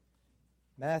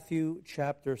Matthew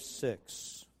chapter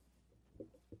 6.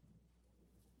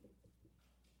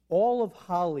 All of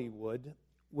Hollywood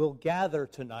will gather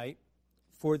tonight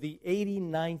for the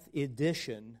 89th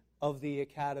edition of the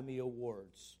Academy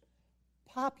Awards,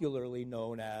 popularly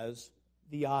known as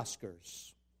the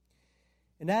Oscars.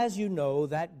 And as you know,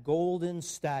 that golden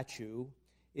statue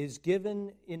is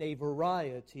given in a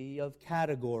variety of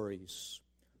categories,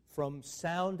 from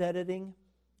sound editing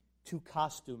to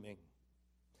costuming,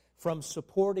 from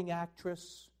supporting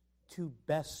actress to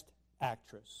best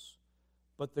actress.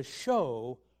 But the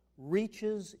show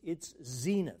reaches its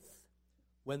zenith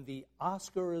when the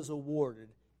Oscar is awarded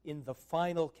in the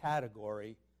final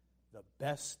category, the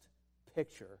Best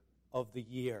Picture of the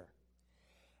Year.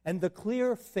 And the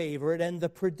clear favorite and the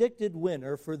predicted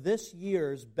winner for this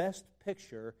year's Best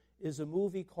Picture is a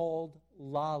movie called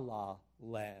La La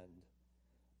Land,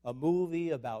 a movie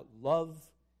about love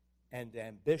and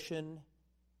ambition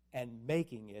and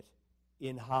making it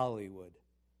in Hollywood,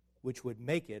 which would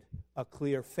make it a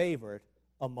clear favorite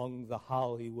among the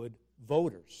Hollywood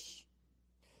voters.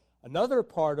 Another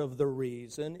part of the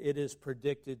reason it is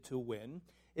predicted to win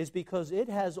is because it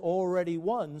has already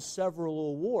won several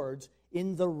awards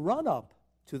in the run-up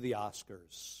to the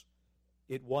Oscars.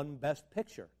 It won Best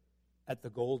Picture at the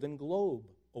Golden Globe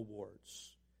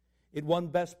Awards. It won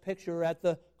Best Picture at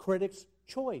the Critics'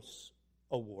 Choice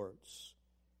Awards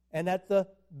and at the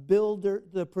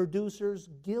Producers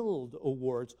Guild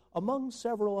Awards, among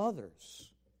several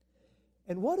others.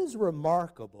 And what is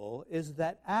remarkable is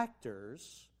that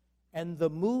actors and the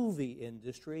movie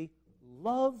industry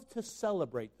love to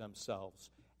celebrate themselves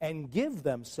and give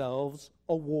themselves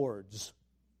awards.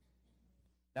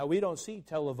 Now, we don't see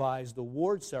televised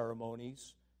award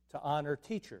ceremonies to honor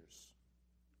teachers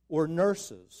or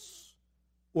nurses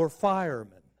or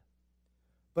firemen,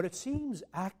 but it seems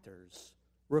actors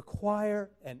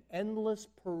require an endless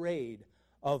parade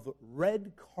of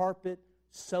red carpet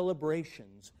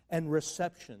celebrations and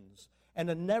receptions and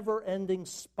a never-ending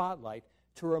spotlight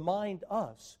to remind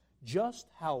us just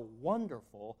how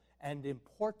wonderful and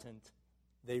important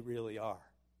they really are.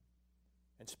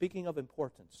 And speaking of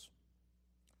importance,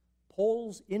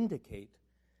 polls indicate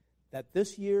that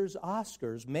this year's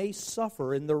Oscars may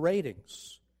suffer in the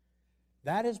ratings.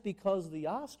 That is because the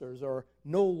Oscars are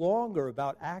no longer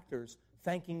about actors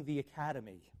thanking the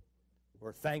Academy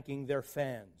or thanking their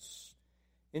fans.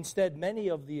 Instead, many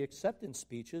of the acceptance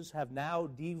speeches have now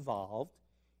devolved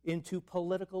into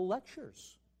political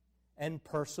lectures and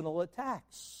personal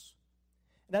attacks.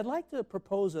 And I'd like to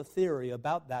propose a theory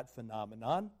about that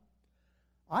phenomenon.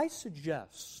 I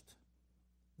suggest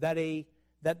that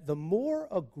the more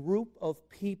a group of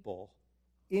people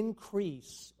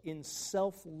increase in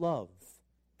self-love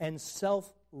and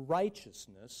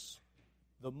self-righteousness,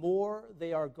 the more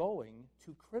they are going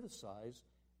to criticize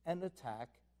and attack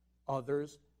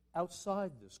others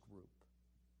outside this group.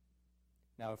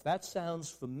 Now, if that sounds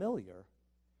familiar,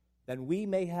 then we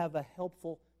may have a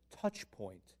helpful touch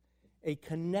point, a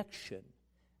connection,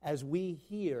 as we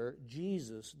hear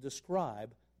Jesus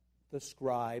describe the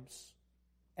scribes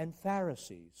and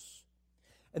Pharisees.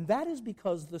 And that is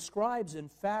because the scribes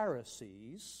and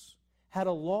Pharisees had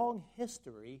a long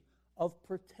history of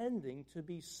pretending to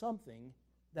be something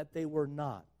that they were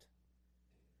not.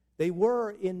 They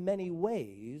were, in many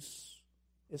ways,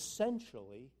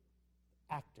 essentially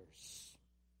actors.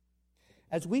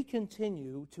 As we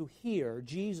continue to hear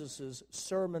Jesus'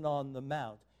 Sermon on the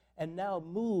Mount and now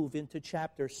move into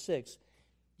chapter 6,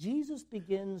 Jesus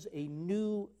begins a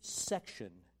new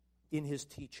section in his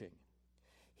teaching.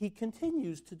 He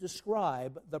continues to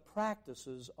describe the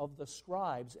practices of the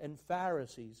scribes and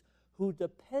Pharisees who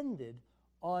depended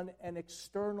on an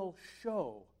external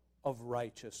show of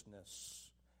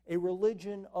righteousness, a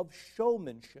religion of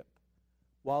showmanship,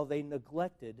 while they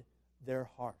neglected their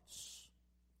hearts.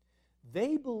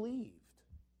 They believed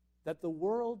that the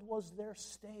world was their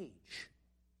stage,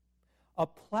 a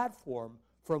platform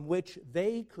from which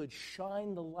they could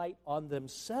shine the light on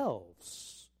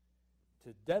themselves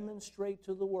to demonstrate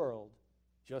to the world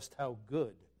just how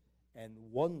good and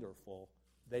wonderful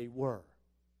they were.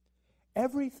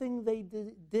 Everything they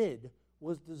did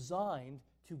was designed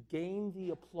to gain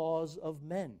the applause of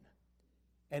men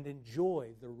and enjoy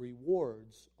the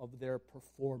rewards of their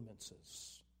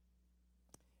performances.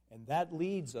 And that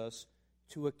leads us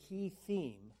to a key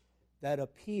theme that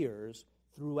appears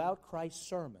throughout Christ's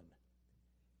sermon,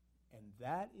 and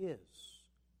that is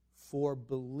for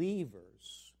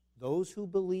believers, those who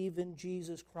believe in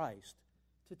Jesus Christ,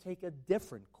 to take a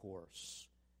different course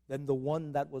than the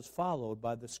one that was followed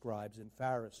by the scribes and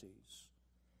Pharisees.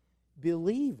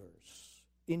 Believers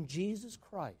in Jesus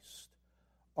Christ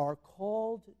are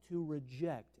called to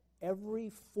reject every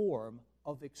form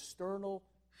of external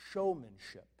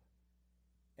showmanship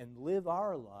and live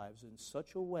our lives in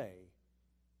such a way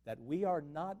that we are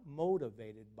not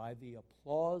motivated by the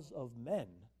applause of men,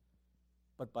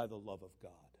 but by the love of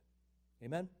God.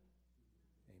 Amen?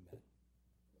 Amen.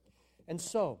 And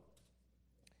so,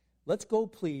 let's go,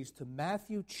 please, to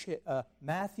Matthew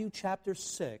chapter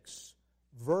 6,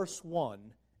 verse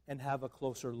 1, and have a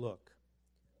closer look.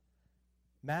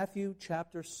 Matthew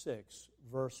chapter 6,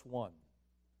 verse 1.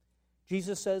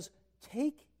 Jesus says,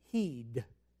 "Take heed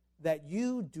that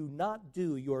you do not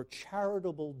do your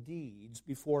charitable deeds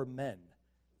before men,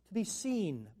 to be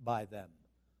seen by them.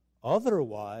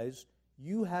 Otherwise,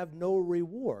 you have no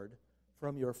reward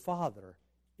from your Father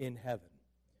in heaven."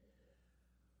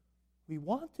 We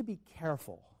want to be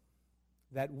careful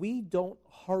that we don't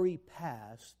hurry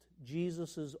past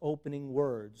Jesus' opening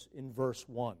words in verse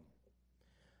 1.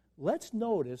 Let's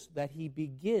notice that he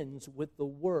begins with the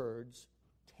words,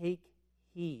 "Take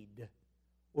heed,"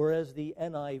 or as the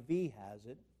NIV has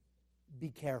it, "be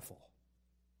careful."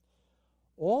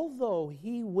 Although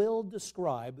he will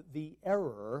describe the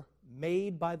error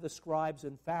made by the scribes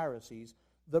and Pharisees,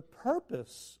 the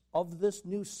purpose of this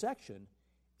new section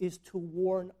is to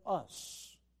warn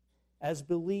us as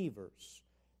believers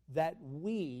that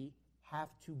we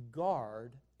have to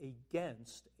guard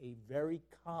against a very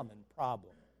common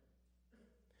problem.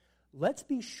 Let's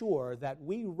be sure that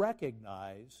we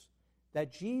recognize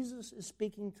that Jesus is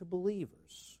speaking to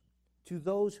believers, to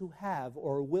those who have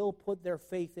or will put their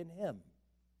faith in him.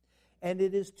 And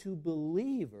it is to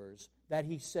believers that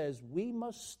he says we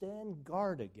must stand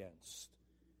guard against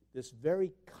this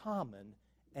very common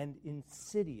and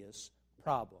insidious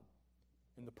problem.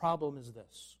 And the problem is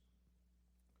this: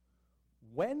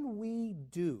 when we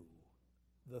do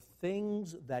the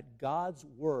things that God's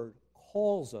word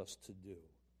calls us to do,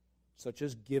 such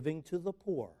as giving to the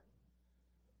poor,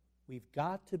 we've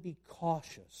got to be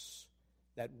cautious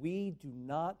that we do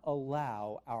not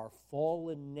allow our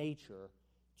fallen nature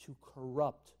to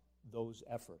corrupt those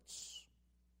efforts.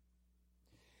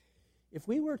 If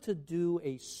we were to do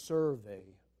a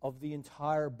survey of the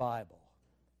entire Bible,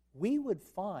 we would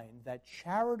find that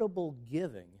charitable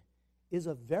giving is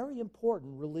a very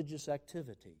important religious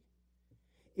activity.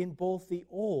 In both the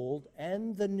Old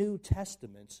and the New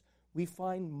Testaments, we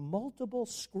find multiple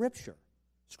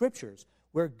scriptures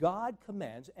where God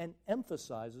commands and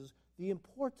emphasizes the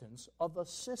importance of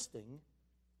assisting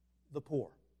the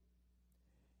poor.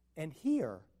 And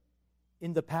here,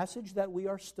 in the passage that we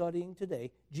are studying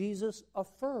today, Jesus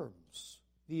affirms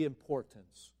the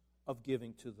importance of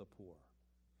giving to the poor.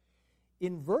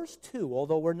 In verse 2,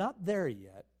 although we're not there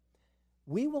yet,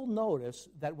 we will notice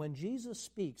that when Jesus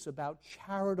speaks about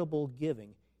charitable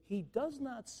giving, he does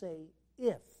not say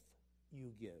if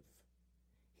you give.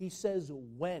 He says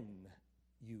when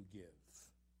you give,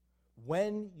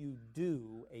 when you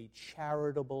do a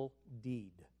charitable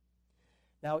deed.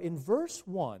 Now, in verse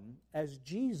 1, as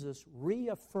Jesus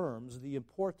reaffirms the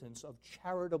importance of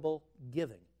charitable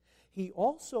giving, he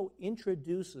also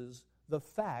introduces the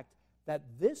fact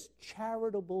that this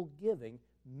charitable giving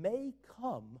may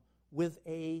come with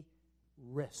a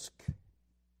risk.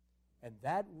 And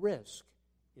that risk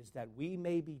is that we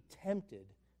may be tempted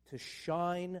to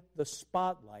shine the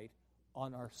spotlight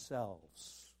on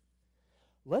ourselves.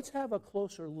 Let's have a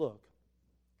closer look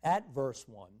at verse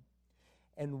 1.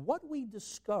 And what we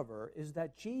discover is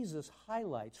that Jesus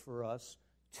highlights for us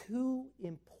two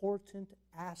important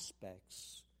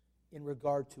aspects in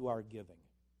regard to our giving.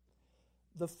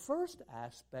 The first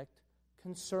aspect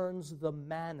concerns the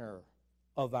manner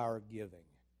of our giving,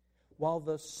 while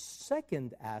the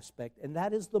second aspect, and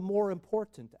that is the more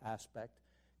important aspect,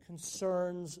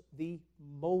 concerns the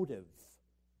motive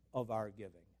of our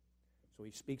giving. So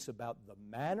he speaks about the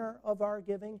manner of our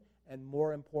giving, and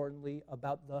more importantly,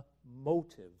 about the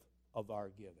motive of our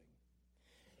giving.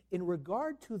 In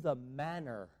regard to the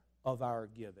manner of our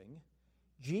giving,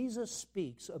 Jesus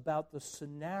speaks about the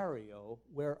scenario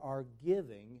where our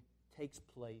giving takes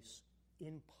place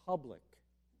in public.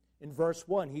 In verse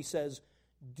 1, he says,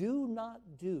 "Do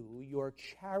not do your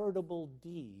charitable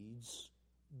deeds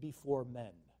before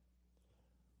men."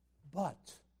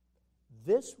 But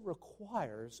this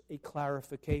requires a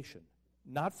clarification,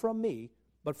 not from me,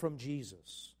 but from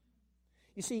Jesus.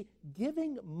 You see,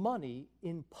 giving money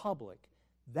in public,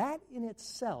 that in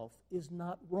itself is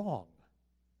not wrong.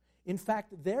 In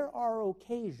fact, there are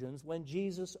occasions when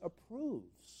Jesus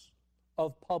approves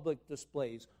of public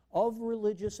displays of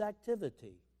religious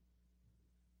activity.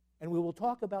 And we will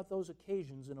talk about those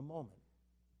occasions in a moment.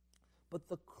 But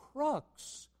the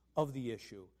crux of the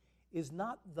issue is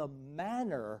not the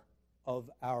manner of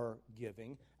our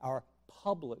giving, our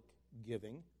public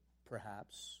giving,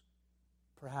 perhaps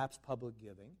public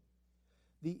giving.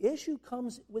 The issue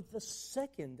comes with the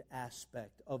second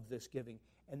aspect of this giving,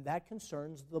 and that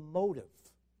concerns the motive.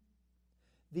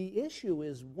 The issue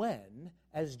is when,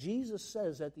 as Jesus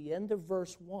says at the end of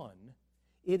verse 1,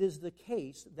 it is the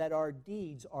case that our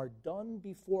deeds are done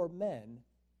before men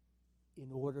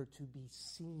in order to be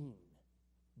seen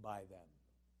by them.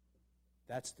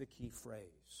 That's the key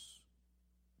phrase.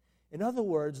 In other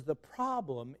words, the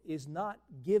problem is not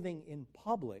giving in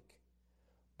public,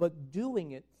 but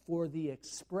doing it for the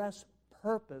express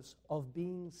purpose of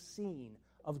being seen,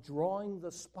 of drawing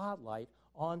the spotlight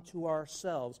onto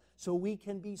ourselves so we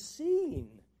can be seen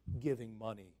giving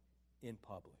money in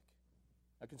public.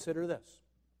 Now consider this.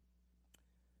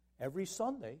 Every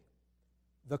Sunday,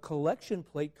 the collection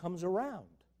plate comes around.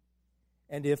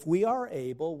 And if we are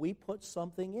able, we put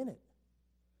something in it.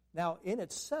 Now, in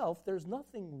itself, there's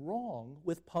nothing wrong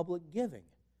with public giving.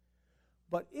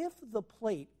 But if the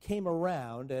plate came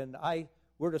around and I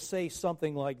were to say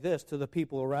something like this to the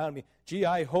people around me, gee,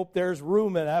 I hope there's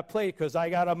room in that plate because I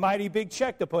got a mighty big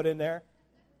check to put in there.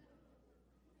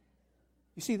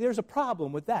 You see, there's a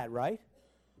problem with that, right?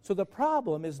 So the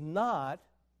problem is not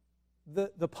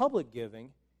the public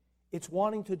giving, it's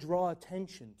wanting to draw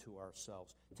attention to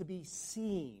ourselves, to be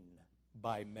seen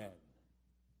by men.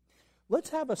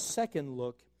 Let's have a second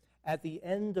look at the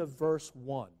end of verse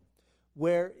 1,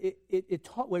 where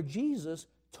where Jesus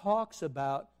talks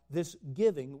about this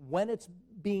giving when it's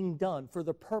being done for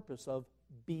the purpose of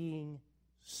being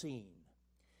seen.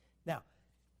 Now,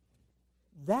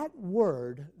 that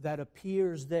word that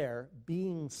appears there,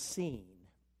 being seen,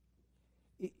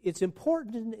 it's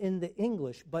important in the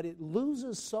English, but it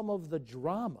loses some of the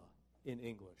drama in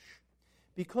English.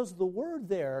 Because the word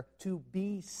there, to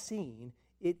be seen,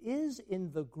 it is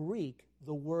in the Greek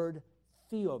the word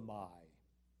theomai.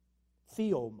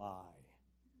 Theomai.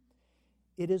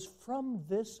 It is from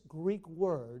this Greek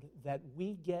word that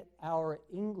we get our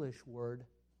English word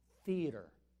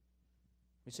theater.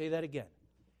 Let me say that again.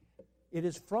 It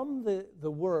is from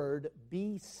the word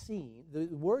be seen. The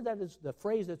word that is the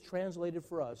phrase that's translated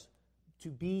for us, to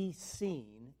be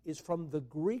seen, is from the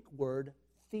Greek word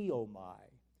theomai.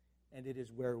 And it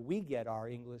is where we get our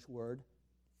English word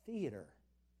theater.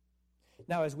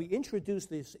 Now, as we introduce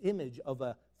this image of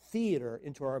a theater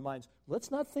into our minds,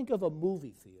 let's not think of a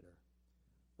movie theater.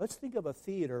 Let's think of a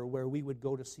theater where we would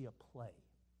go to see a play,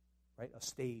 right? A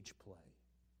stage play.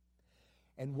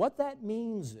 And what that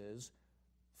means is,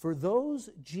 for those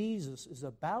Jesus is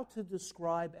about to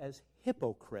describe as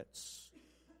hypocrites,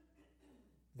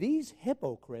 these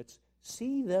hypocrites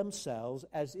see themselves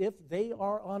as if they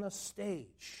are on a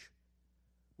stage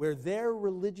where their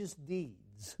religious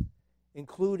deeds,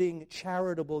 including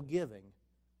charitable giving,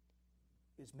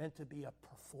 is meant to be a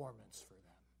performance for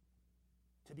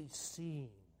them, to be seen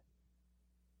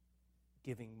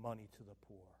giving money to the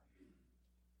poor,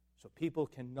 so people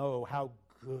can know how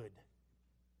good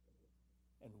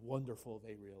and wonderful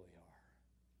they really are.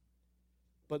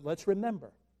 But let's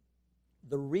remember,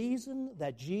 the reason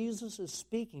that Jesus is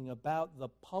speaking about the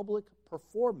public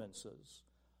performances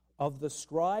of the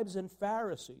scribes and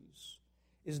Pharisees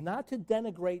is not to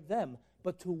denigrate them,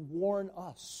 but to warn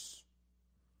us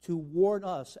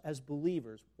as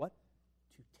believers. What?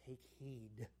 To take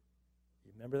heed.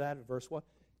 Remember that in verse 1?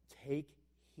 Take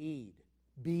heed.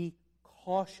 Be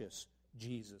cautious,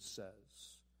 Jesus says.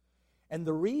 And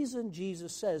the reason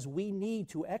Jesus says we need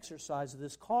to exercise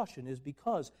this caution is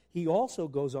because he also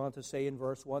goes on to say in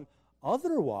verse 1,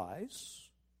 otherwise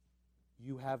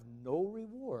you have no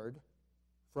reward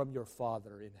from your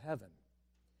Father in heaven.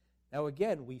 Now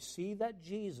again, we see that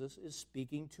Jesus is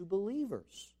speaking to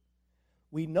believers.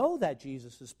 We know that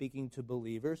Jesus is speaking to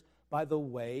believers by the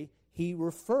way he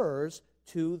refers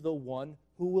to the one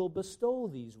who will bestow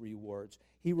these rewards.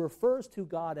 He refers to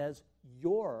God as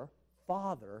your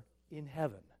Father in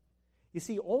heaven. You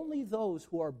see, only those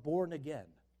who are born again,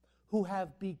 who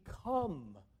have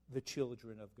become the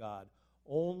children of God,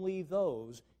 only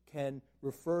those can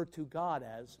refer to God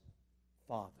as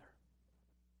Father.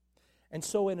 And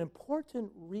so an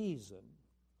important reason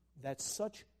that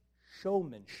such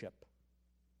showmanship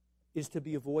is to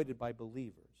be avoided by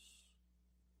believers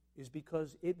is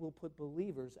because it will put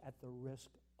believers at the risk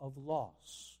of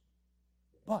loss.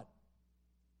 But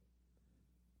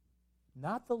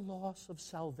not the loss of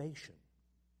salvation.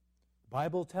 The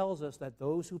Bible tells us that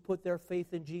those who put their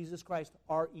faith in Jesus Christ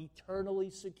are eternally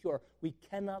secure. We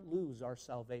cannot lose our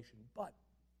salvation. But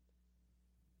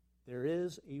there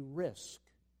is a risk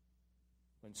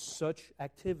when such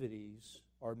activities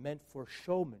are meant for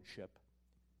showmanship,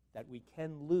 that we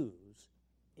can lose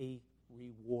a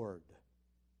reward.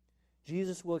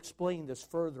 Jesus will explain this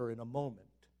further in a moment.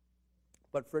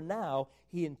 But for now,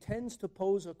 he intends to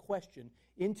pose a question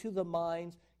into the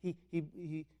minds, he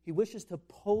wishes to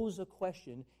pose a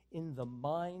question in the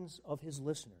minds of his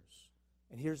listeners.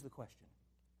 And here's the question.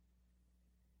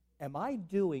 Am I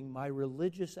doing my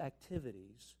religious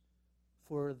activities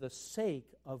for the sake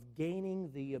of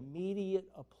gaining the immediate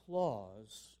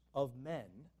applause of men,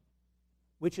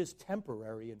 which is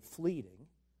temporary and fleeting,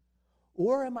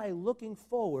 or am I looking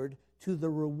forward to the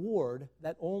reward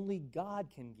that only God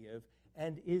can give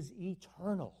and is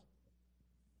eternal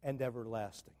and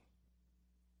everlasting?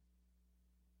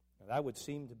 Now, that would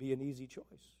seem to be an easy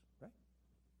choice, right?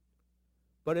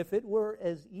 But if it were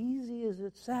as easy as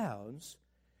it sounds,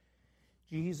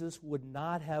 Jesus would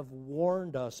not have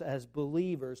warned us as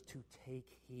believers to take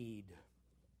heed,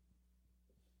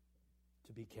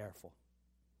 to be careful.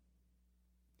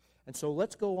 And so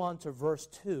let's go on to verse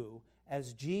 2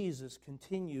 as Jesus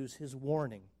continues his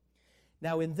warning.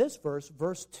 Now in this verse,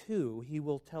 verse 2, he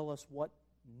will tell us what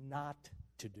not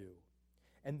to do.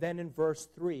 And then in verse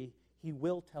 3, he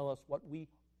will tell us what we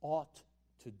ought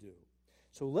to do.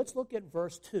 So let's look at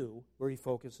verse 2, where he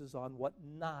focuses on what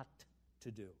not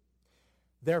to do.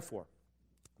 Therefore,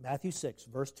 Matthew 6,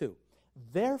 verse 2,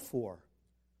 therefore,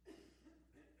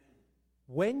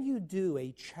 when you do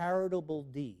a charitable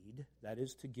deed, that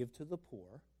is to give to the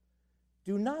poor,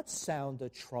 do not sound a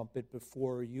trumpet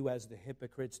before you as the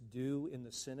hypocrites do in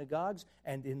the synagogues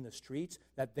and in the streets,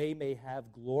 that they may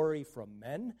have glory from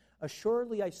men.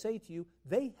 Assuredly, I say to you,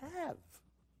 they have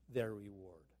their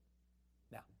reward.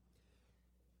 Now,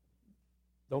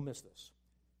 don't miss this.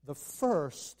 The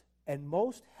first and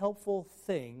most helpful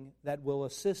thing that will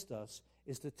assist us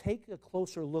is to take a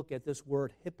closer look at this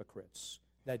word hypocrites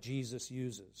that Jesus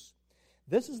uses.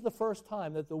 This is the first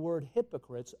time that the word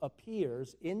hypocrites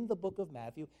appears in the book of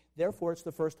Matthew. Therefore, it's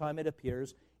the first time it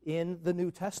appears in the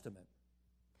New Testament.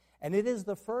 And it is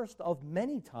the first of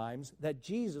many times that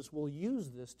Jesus will use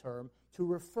this term to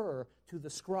refer to the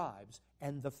scribes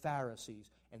and the Pharisees.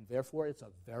 And therefore, it's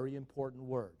a very important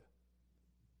word.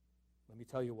 Let me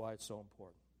tell you why it's so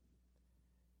important.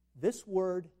 This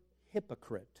word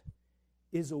hypocrite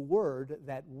is a word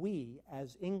that we,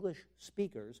 as English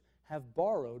speakers, have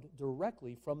borrowed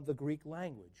directly from the Greek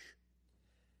language.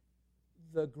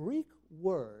 The Greek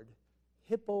word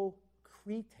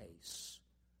hypokrites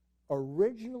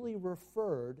originally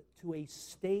referred to a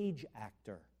stage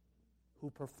actor who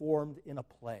performed in a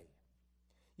play.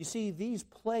 You see, these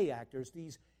play actors,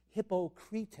 these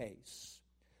hypokrites,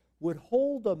 would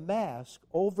hold a mask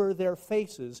over their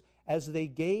faces as they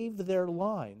gave their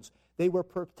lines. They were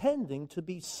pretending to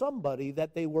be somebody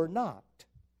that they were not.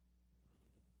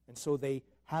 And so they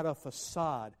had a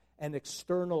facade, an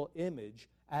external image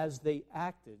as they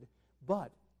acted,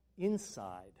 but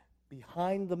inside,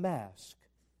 behind the mask,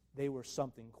 they were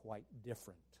something quite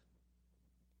different.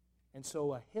 And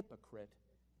so a hypocrite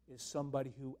is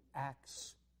somebody who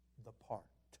acts the part.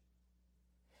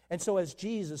 And so as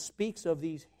Jesus speaks of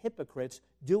these hypocrites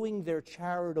doing their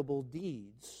charitable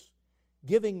deeds,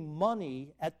 giving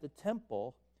money at the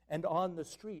temple and on the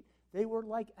street, they were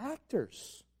like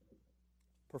actors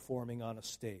performing on a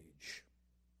stage.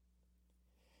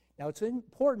 Now, it's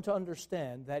important to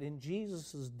understand that in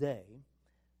Jesus' day,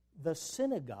 the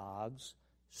synagogues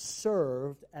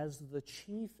served as the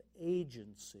chief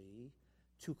agency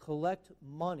to collect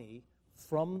money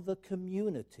from the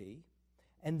community,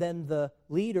 and then the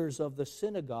leaders of the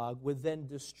synagogue would then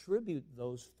distribute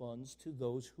those funds to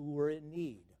those who were in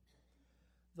need.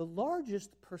 The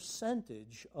largest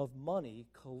percentage of money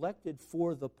collected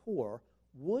for the poor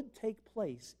would take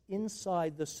place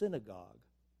inside the synagogue.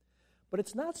 But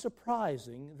it's not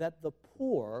surprising that the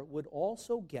poor would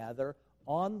also gather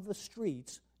on the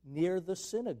streets near the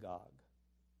synagogue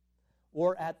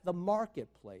or at the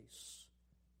marketplace,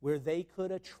 where they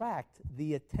could attract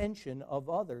the attention of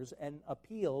others and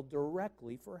appeal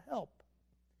directly for help.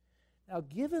 Now,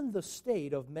 given the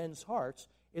state of men's hearts,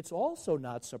 it's also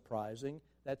not surprising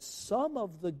that some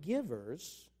of the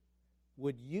givers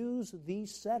would use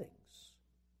these settings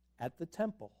at the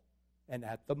temple and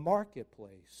at the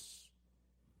marketplace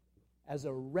as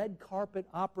a red carpet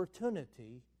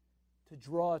opportunity to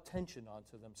draw attention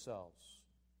onto themselves,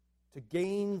 to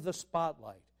gain the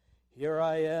spotlight. Here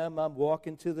I am, I'm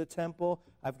walking to the temple,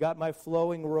 I've got my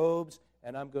flowing robes,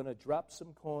 and I'm going to drop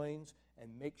some coins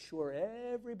and make sure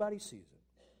everybody sees it.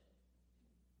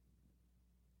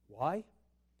 Why?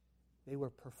 They were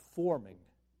performing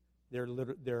their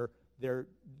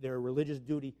religious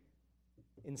duty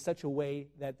in such a way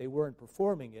that they weren't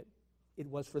performing it it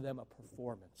was for them a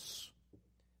performance.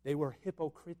 They were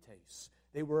hypocrites.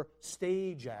 They were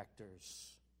stage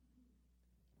actors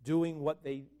doing what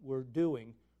they were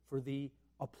doing for the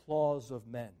applause of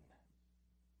men.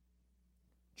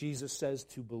 Jesus says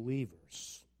to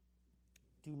believers,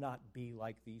 do not be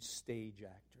like these stage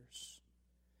actors.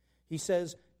 He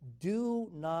says, do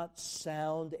not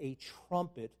sound a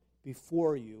trumpet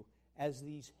before you as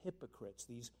these hypocrites,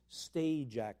 these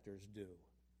stage actors do.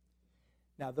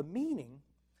 Now, the meaning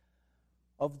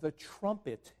of the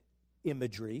trumpet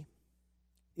imagery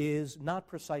is not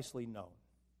precisely known,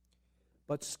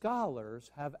 but scholars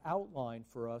have outlined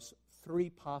for us three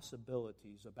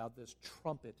possibilities about this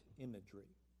trumpet imagery.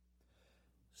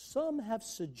 Some have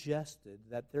suggested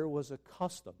that there was a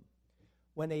custom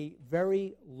when a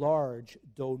very large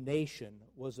donation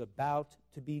was about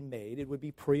to be made. It would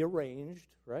be prearranged,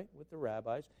 right, with the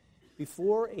rabbis.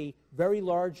 Before a very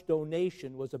large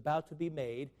donation was about to be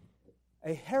made,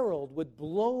 a herald would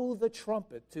blow the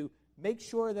trumpet to make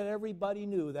sure that everybody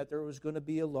knew that there was going to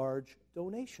be a large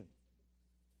donation.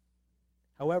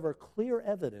 However, clear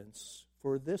evidence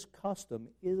for this custom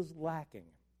is lacking.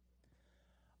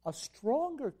 A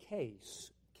stronger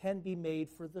case can be made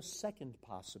for the second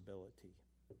possibility.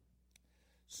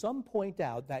 Some point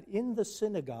out that in the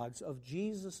synagogues of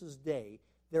Jesus' day,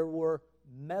 there were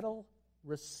metal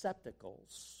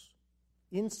receptacles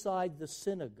inside the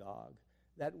synagogue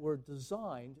that were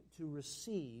designed to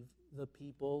receive the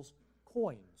people's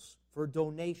coins for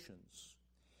donations.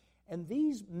 And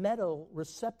these metal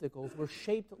receptacles were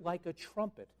shaped like a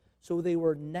trumpet. So they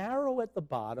were narrow at the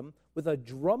bottom with a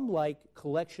drum-like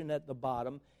collection at the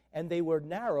bottom, and they were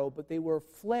narrow, but they were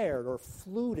flared or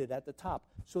fluted at the top,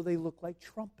 so they looked like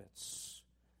trumpets.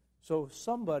 So if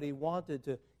somebody wanted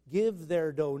to give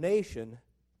their donation,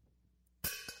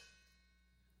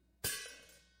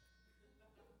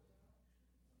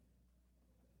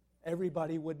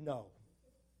 everybody would know.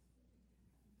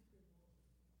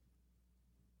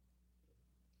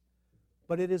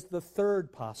 But it is the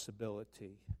third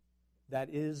possibility that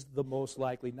is the most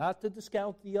likely, not to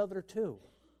discount the other two.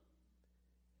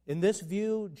 In this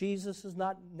view, Jesus is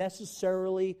not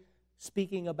necessarily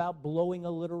speaking about blowing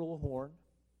a literal horn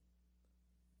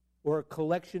or a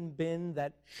collection bin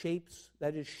that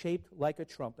is shaped like a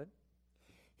trumpet.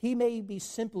 He may be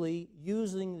simply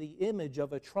using the image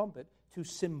of a trumpet to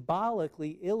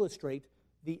symbolically illustrate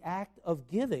the act of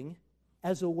giving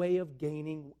as a way of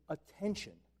gaining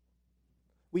attention.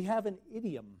 We have an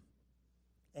idiom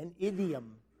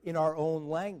in our own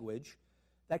language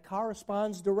that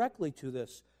corresponds directly to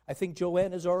this. I think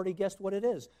Joanne has already guessed what it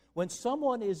is. When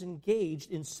someone is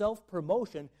engaged in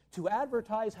self-promotion to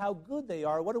advertise how good they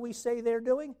are, what do we say they're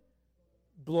doing?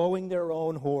 Blowing their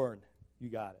own horn. You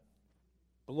got it.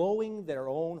 Blowing their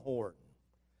own horn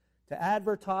to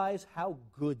advertise how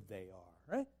good they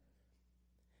are, right?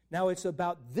 Now, it's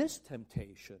about this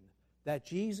temptation that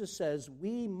Jesus says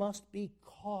we must be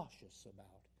cautious about.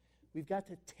 We've got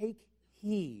to take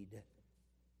heed.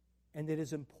 And it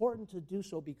is important to do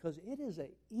so because it is an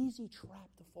easy trap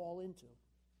to fall into.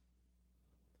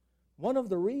 One of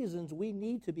the reasons we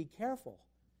need to be careful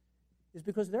is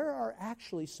because there are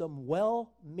actually some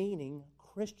well-meaning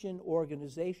Christian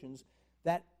organizations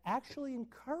that actually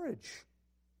encourage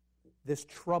this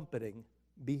trumpeting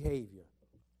behavior.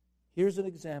 Here's an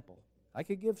example. I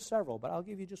could give several, but I'll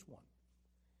give you just one.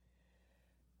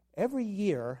 Every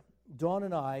year, Dawn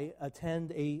and I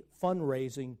attend a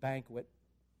fundraising banquet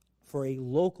for a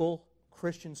local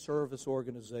Christian service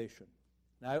organization.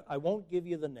 Now, I won't give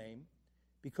you the name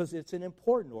because it's an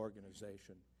important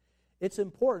organization. It's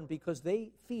important because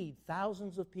they feed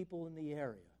thousands of people in the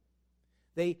area.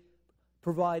 They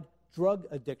provide drug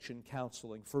addiction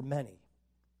counseling for many.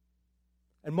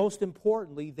 And most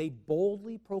importantly, they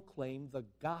boldly proclaim the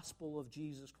gospel of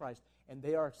Jesus Christ, and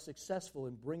they are successful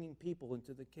in bringing people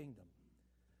into the kingdom.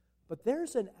 But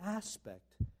there's an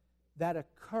aspect that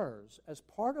occurs as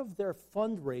part of their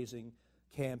fundraising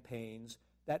campaigns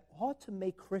that ought to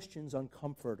make Christians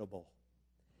uncomfortable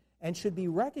and should be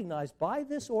recognized by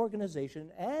this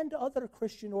organization and other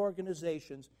Christian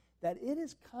organizations that it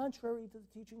is contrary to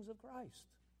the teachings of Christ.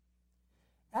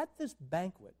 At this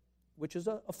banquet, which is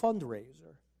a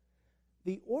fundraiser,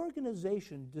 the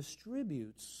organization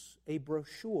distributes a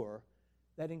brochure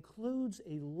that includes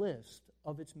a list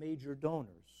of its major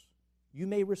donors. You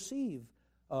may receive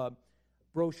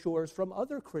brochures from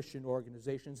other Christian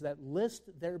organizations that list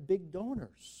their big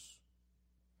donors.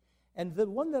 And the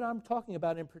one that I'm talking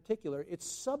about in particular, it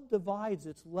subdivides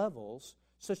its levels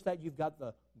such that you've got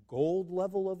the gold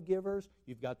level of givers,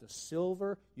 you've got the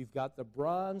silver, you've got the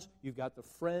bronze, you've got the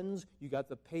friends, you've got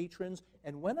the patrons.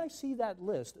 And when I see that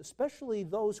list, especially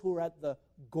those who are at the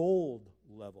gold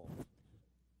level,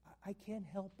 I can't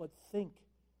help but think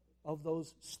of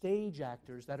those stage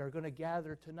actors that are going to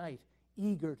gather tonight,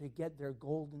 eager to get their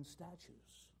golden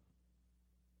statues.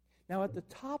 Now, at the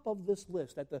top of this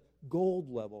list, at the gold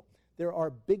level, there are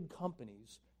big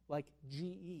companies like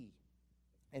GE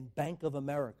and Bank of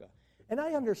America. And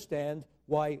I understand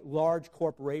why large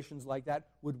corporations like that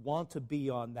would want to be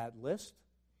on that list.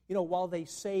 You know, while they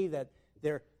say that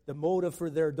the motive for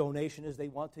their donation is they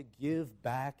want to give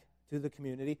back to the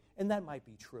community, and that might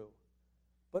be true.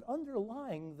 But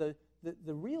underlying the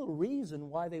real reason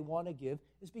why they want to give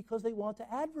is because they want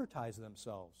to advertise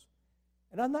themselves.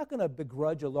 And I'm not going to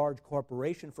begrudge a large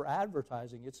corporation for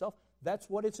advertising itself. That's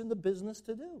what it's in the business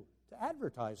to do, to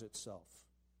advertise itself.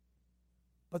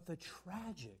 But the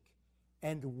tragic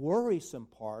and worrisome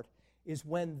part is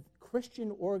when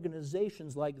Christian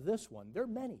organizations like this one, there are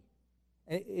many,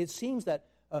 and it seems that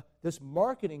this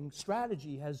marketing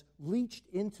strategy has leached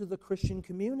into the Christian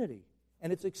community,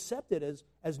 and it's accepted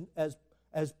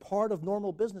as part of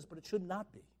normal business, but it should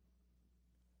not be.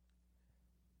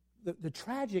 The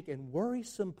tragic and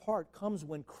worrisome part comes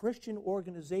when Christian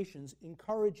organizations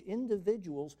encourage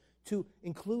individuals to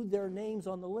include their names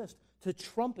on the list, to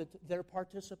trumpet their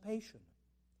participation.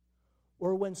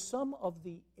 Or when some of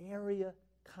the area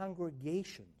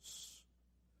congregations,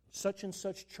 such and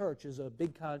such church is a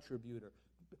big contributor,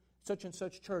 such and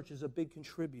such church is a big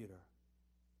contributor.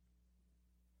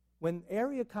 When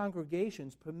area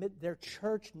congregations permit their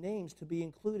church names to be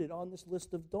included on this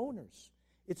list of donors,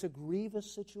 it's a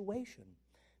grievous situation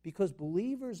because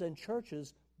believers and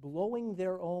churches blowing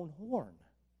their own horn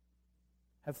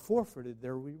have forfeited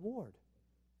their reward.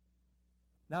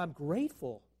 Now, I'm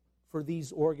grateful for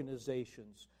these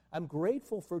organizations. I'm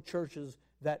grateful for churches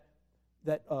that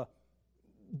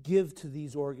give to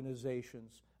these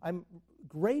organizations. I'm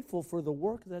grateful for the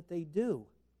work that they do.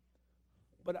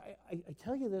 But I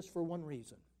tell you this for one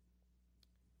reason.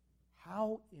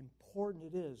 How important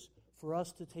it is for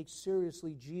us to take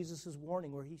seriously Jesus'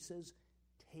 warning where he says,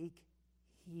 take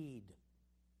heed.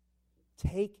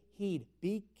 Take heed.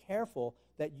 Be careful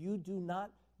that you do not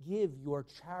give your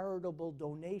charitable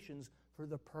donations for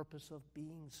the purpose of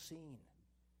being seen.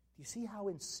 Do you see how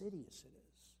insidious it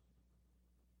is?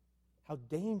 How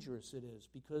dangerous it is?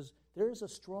 Because there is a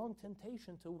strong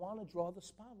temptation to want to draw the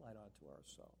spotlight onto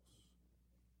ourselves.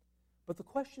 But the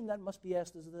question that must be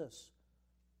asked is this: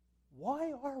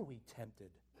 why are we tempted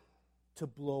to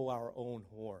blow our own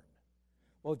horn?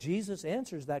 Well, Jesus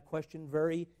answers that question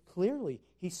very clearly.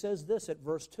 He says this at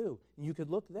verse 2, and you could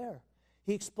look there.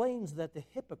 He explains that the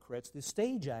hypocrites, the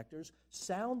stage actors,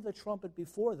 sound the trumpet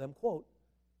before them, quote,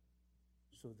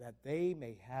 so that they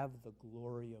may have the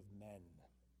glory of men.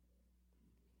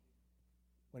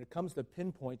 When it comes to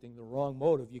pinpointing the wrong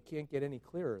motive, you can't get any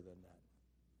clearer than that.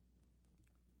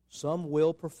 Some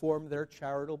will perform their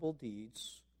charitable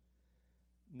deeds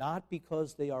not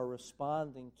because they are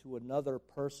responding to another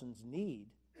person's need,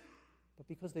 but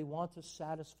because they want to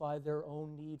satisfy their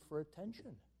own need for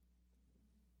attention.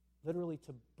 Literally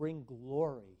to bring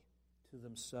glory to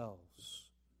themselves.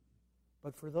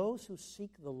 But for those who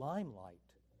seek the limelight,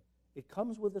 it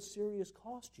comes with a serious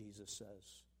cost, Jesus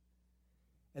says.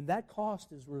 And that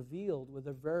cost is revealed with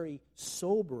a very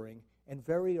sobering and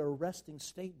very arresting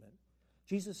statement.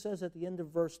 Jesus says at the end of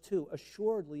verse 2,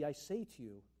 assuredly I say to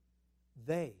you,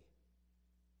 they,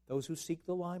 those who seek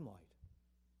the limelight,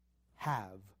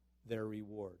 have their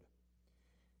reward.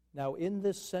 Now, in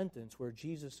this sentence where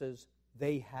Jesus says,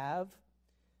 they have,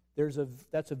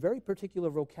 that's a very particular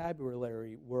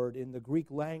vocabulary word in the Greek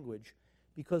language,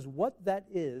 because what that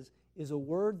is a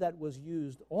word that was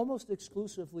used almost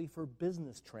exclusively for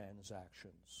business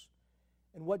transactions.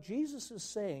 And what Jesus is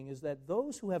saying is that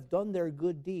those who have done their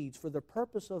good deeds for the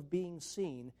purpose of being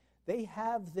seen, they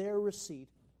have their receipt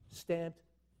stamped,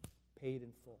 paid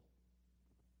in full.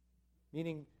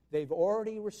 Meaning they've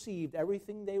already received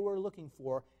everything they were looking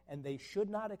for, and they should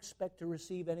not expect to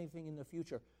receive anything in the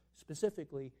future.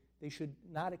 Specifically, they should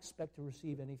not expect to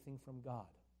receive anything from God.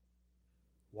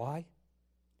 Why?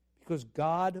 Because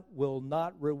God will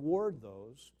not reward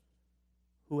those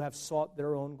who have sought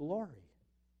their own glory.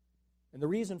 And the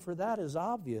reason for that is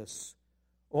obvious.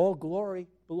 All glory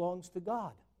belongs to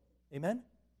God. Amen?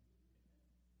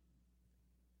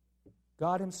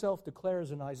 God himself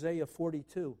declares in Isaiah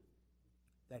 42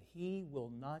 that he will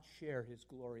not share his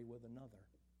glory with another.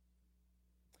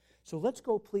 So let's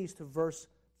go, please, to verse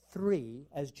 3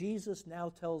 as Jesus now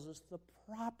tells us the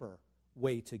proper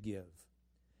way to give.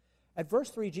 At verse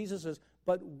 3, Jesus says,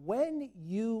 "But when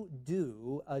you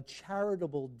do a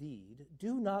charitable deed,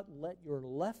 do not let your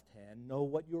left hand know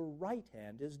what your right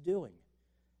hand is doing,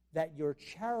 that your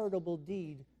charitable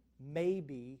deed may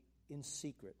be in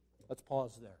secret." Let's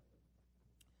pause there.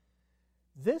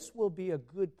 This will be a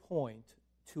good point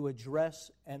to address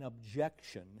an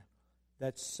objection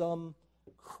that some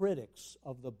critics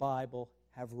of the Bible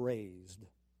have raised.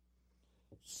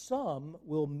 Some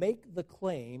will make the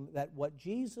claim that what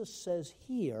Jesus says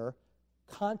here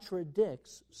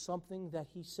contradicts something that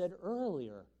he said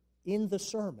earlier in the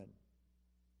sermon.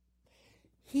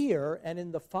 Here and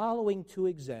in the following two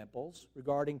examples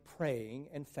regarding praying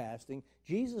and fasting,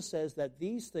 Jesus says that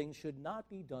these things should not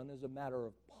be done as a matter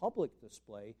of public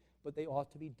display, but they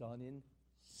ought to be done in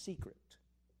secret.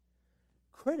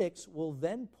 Critics will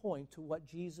then point to what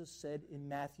Jesus said in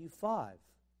Matthew 5,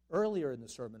 earlier in the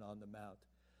Sermon on the Mount.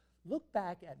 Look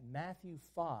back at Matthew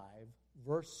 5,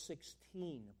 verse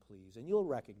 16, please, and you'll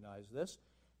recognize this.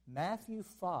 Matthew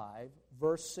 5,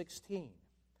 verse 16.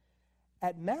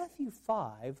 At Matthew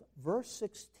 5, verse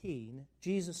 16,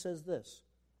 Jesus says this,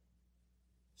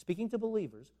 speaking to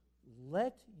believers,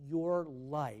 "Let your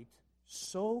light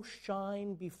so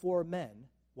shine before men."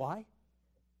 Why?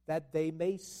 "That they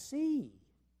may see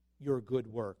your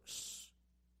good works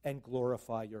and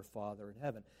glorify your Father in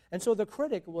heaven." And so the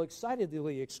critic will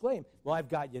excitedly exclaim, "Well, I've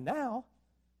got you now."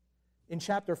 In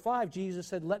chapter 5, Jesus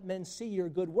said, "Let men see your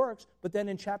good works." But then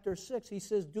in chapter 6, he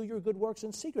says, "Do your good works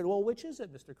in secret." Well, which is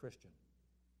it, Mr. Christian?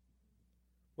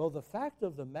 Well, the fact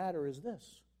of the matter is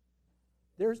this.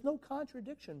 There's no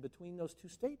contradiction between those two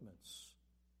statements.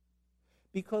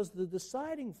 Because the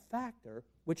deciding factor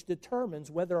which determines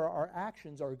whether our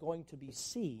actions are going to be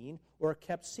seen or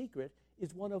kept secret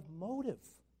is one of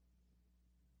motive.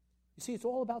 You see, it's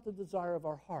all about the desire of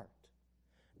our heart.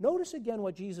 Notice again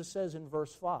what Jesus says in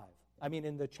verse 5.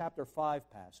 In the chapter 5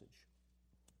 passage.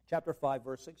 Chapter 5,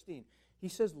 verse 16. He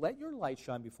says, "Let your light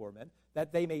shine before men,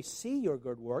 that they may see your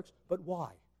good works." But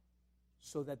why?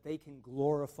 So that they can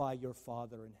glorify your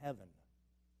Father in heaven.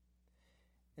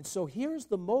 And so here's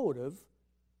the motive,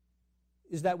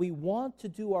 is that we want to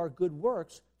do our good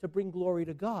works to bring glory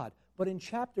to God. But in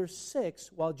chapter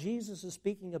 6, while Jesus is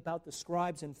speaking about the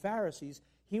scribes and Pharisees,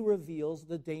 he reveals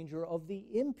the danger of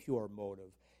the impure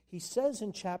motive. He says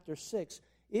in chapter 6,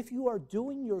 if you are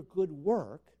doing your good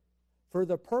work for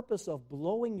the purpose of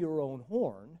blowing your own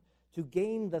horn, to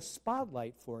gain the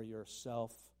spotlight for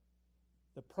yourself,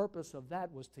 the purpose of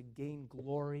that was to gain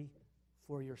glory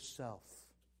for yourself.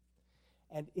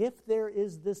 And if there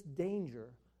is this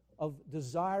danger of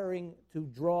desiring to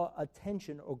draw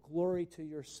attention or glory to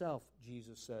yourself,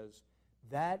 Jesus says,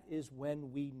 that is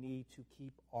when we need to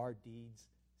keep our deeds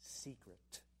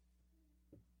secret.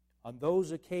 On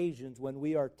those occasions when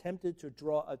we are tempted to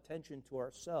draw attention to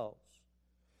ourselves,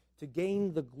 to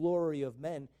gain the glory of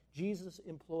men, Jesus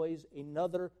employs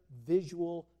another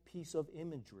visual piece of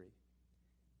imagery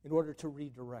in order to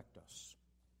redirect us.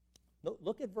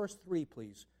 Look at verse 3,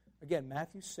 please. Again,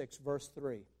 Matthew 6, verse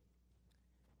 3.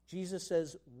 Jesus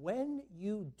says, "When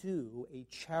you do a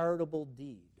charitable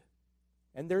deed,"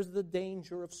 and there's the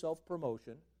danger of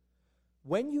self-promotion,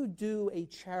 "when you do a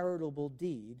charitable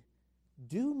deed,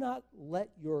 do not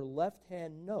let your left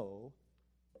hand know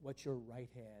what your right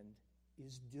hand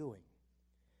is doing."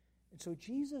 And so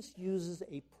Jesus uses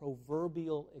a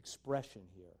proverbial expression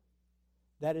here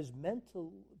that is meant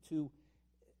to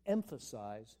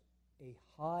emphasize a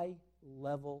high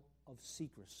level of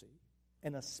secrecy,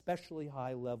 an especially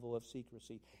high level of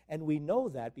secrecy. And we know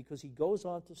that because he goes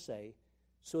on to say,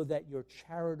 so that your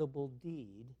charitable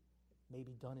deed may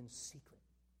be done in secret.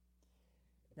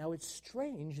 Now, it's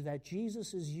strange that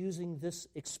Jesus is using this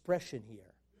expression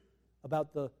here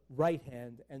about the right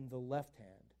hand and the left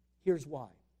hand. Here's why.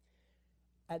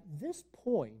 At this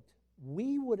point,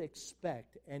 we would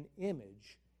expect an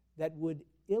image that would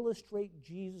illustrate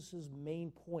Jesus'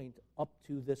 main point up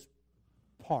to this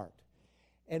part.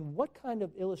 And what kind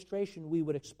of illustration we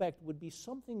would expect would be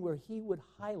something where he would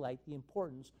highlight the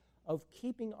importance of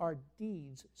keeping our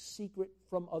deeds secret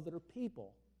from other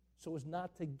people, so as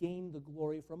not to gain the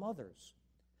glory from others.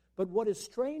 But what is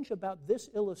strange about this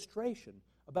illustration,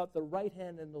 about the right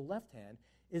hand and the left hand,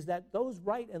 is that those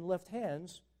right and left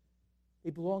hands, they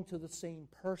belong to the same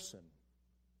person.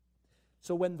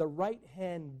 So when the right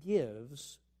hand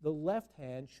gives, the left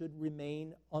hand should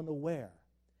remain unaware.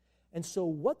 And so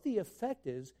what the effect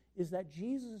is that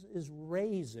Jesus is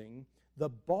raising the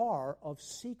bar of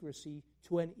secrecy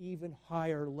to an even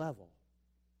higher level.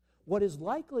 What is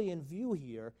likely in view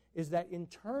here is that in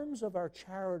terms of our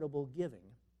charitable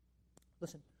giving,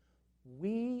 listen,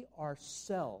 we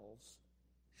ourselves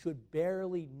should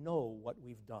barely know what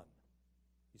we've done.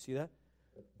 You see that?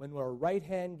 When our right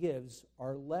hand gives,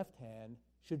 our left hand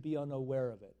should be unaware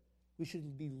of it. We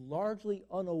should be largely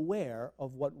unaware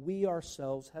of what we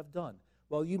ourselves have done.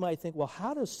 Well, you might think, well,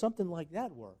 how does something like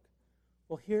that work?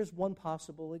 Well, here's one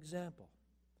possible example.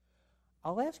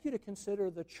 I'll ask you to consider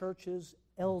the church's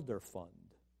elder fund.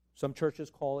 Some churches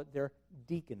call it their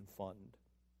deacon fund.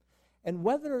 And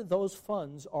whether those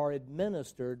funds are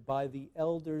administered by the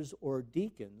elders or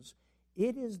deacons,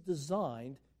 it is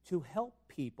designed to help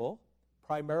people,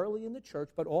 primarily in the church,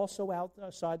 but also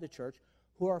outside the church,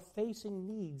 who are facing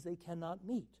needs they cannot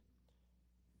meet.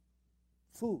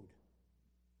 Food,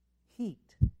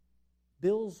 heat,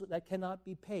 bills that cannot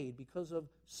be paid because of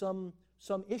some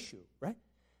issue, right?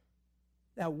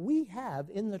 Now, we have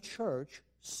in the church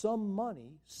some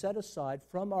money set aside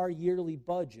from our yearly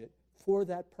budget for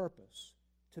that purpose,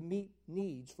 to meet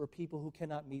needs for people who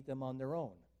cannot meet them on their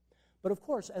own. But of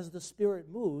course, as the Spirit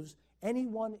moves,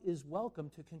 anyone is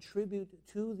welcome to contribute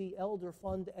to the elder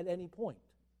fund at any point.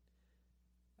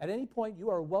 At any point, you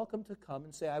are welcome to come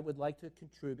and say, I would like to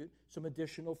contribute some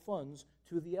additional funds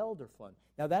to the elder fund.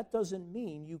 Now, that doesn't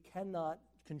mean you cannot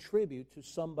contribute to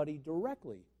somebody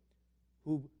directly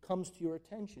who comes to your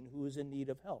attention who is in need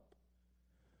of help.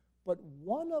 But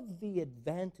one of the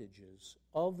advantages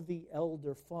of the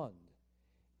elder fund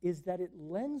is that it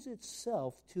lends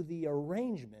itself to the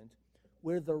arrangement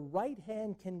where the right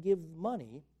hand can give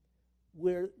money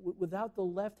without the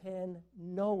left hand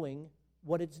knowing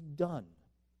what it's done.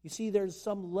 You see, there's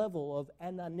some level of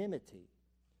anonymity.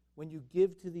 When you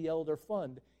give to the elder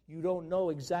fund, you don't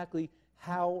know exactly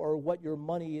how or what your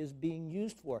money is being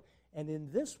used for. And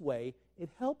in this way, it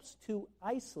helps to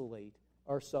insulate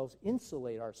ourselves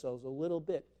a little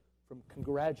bit from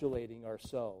congratulating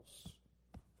ourselves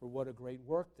for what a great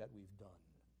work that we've done.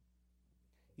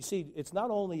 You see, it's not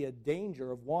only a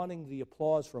danger of wanting the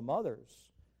applause from others.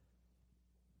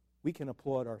 We can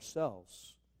applaud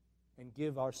ourselves and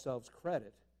give ourselves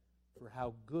credit for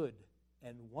how good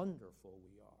and wonderful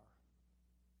we are.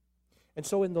 And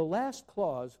so in the last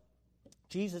clause,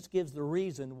 Jesus gives the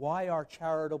reason why our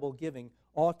charitable giving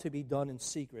ought to be done in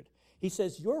secret. He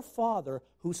says, your Father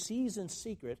who sees in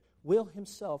secret will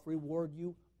himself reward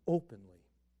you openly.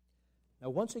 Now,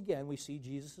 once again, we see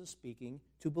Jesus is speaking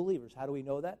to believers. How do we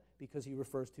know that? Because he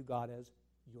refers to God as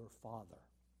your Father.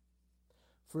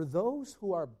 For those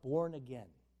who are born again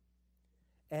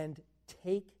and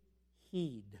take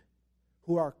heed,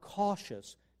 who are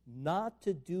cautious not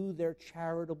to do their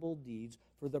charitable deeds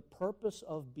for the purpose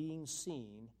of being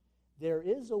seen, there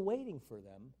is awaiting for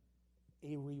them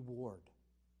a reward.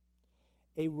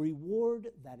 A reward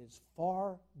that is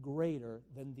far greater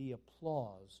than the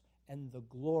applause and the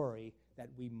glory that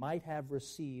we might have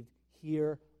received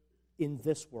here in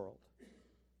this world.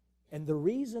 And the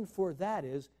reason for that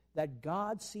is that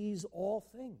God sees all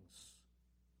things.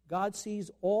 God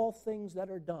sees all things that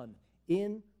are done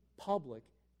in public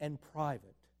and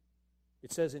private.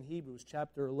 It says in Hebrews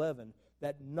chapter 11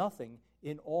 that nothing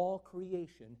in all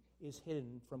creation is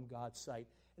hidden from God's sight.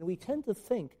 And we tend to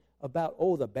think about,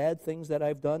 the bad things that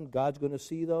I've done, God's going to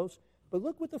see those. But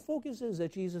look what the focus is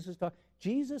that Jesus is talking.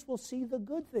 Jesus will see the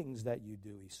good things that you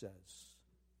do, he says.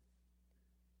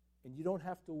 And you don't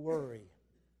have to worry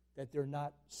that they're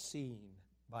not seen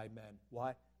by men.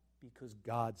 Why? Because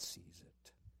God sees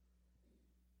it.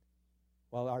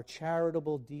 While our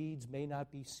charitable deeds may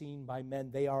not be seen by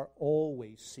men, they are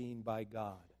always seen by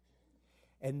God.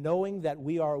 And knowing that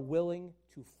we are willing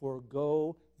to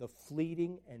forego the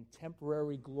fleeting and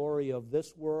temporary glory of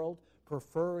this world,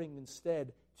 preferring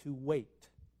instead to wait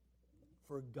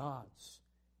for God's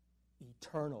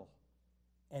eternal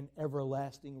and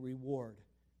everlasting reward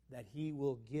that he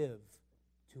will give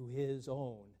to his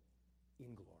own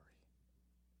in glory.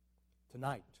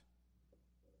 Tonight,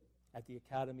 at the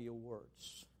Academy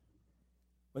Awards,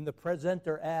 when the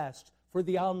presenter asks for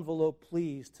the envelope,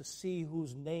 please, to see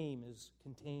whose name is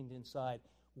contained inside,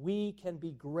 we can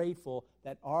be grateful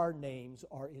that our names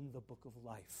are in the book of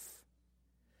life.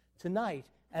 Tonight,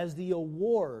 as the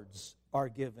awards are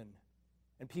given,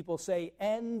 and people say,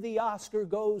 and the Oscar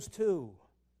goes to,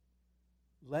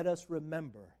 let us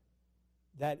remember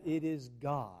that it is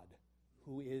God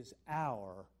who is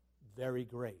our very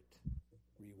great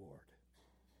reward.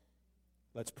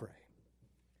 Let's pray.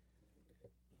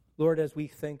 Lord, as we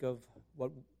think of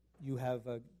what you have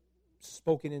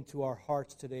spoken into our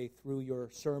hearts today through your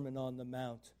Sermon on the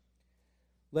Mount,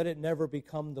 let it never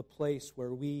become the place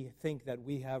where we think that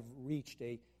we have reached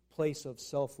a place of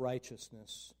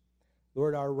self-righteousness.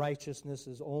 Lord, our righteousness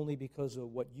is only because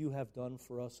of what you have done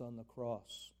for us on the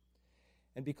cross.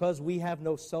 And because we have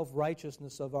no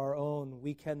self-righteousness of our own,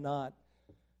 we cannot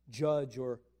judge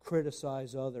or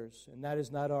criticize others. And that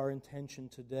is not our intention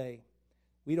today.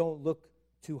 We don't look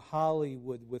to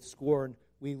Hollywood with scorn.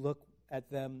 We look at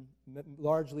them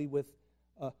largely with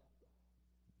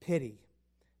pity,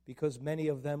 because many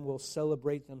of them will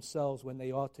celebrate themselves when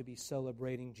they ought to be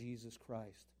celebrating Jesus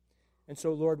Christ. And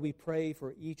so, Lord, we pray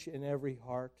for each and every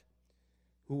heart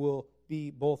who will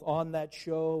be both on that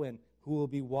show and who will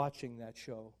be watching that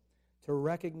show, to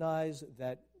recognize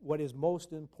that what is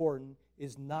most important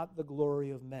is not the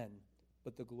glory of men,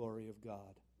 but the glory of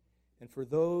God. And for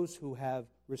those who have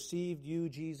received you,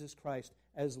 Jesus Christ,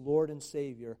 as Lord and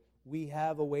Savior, we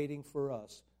have awaiting for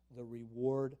us the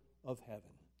reward of heaven.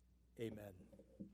 Amen.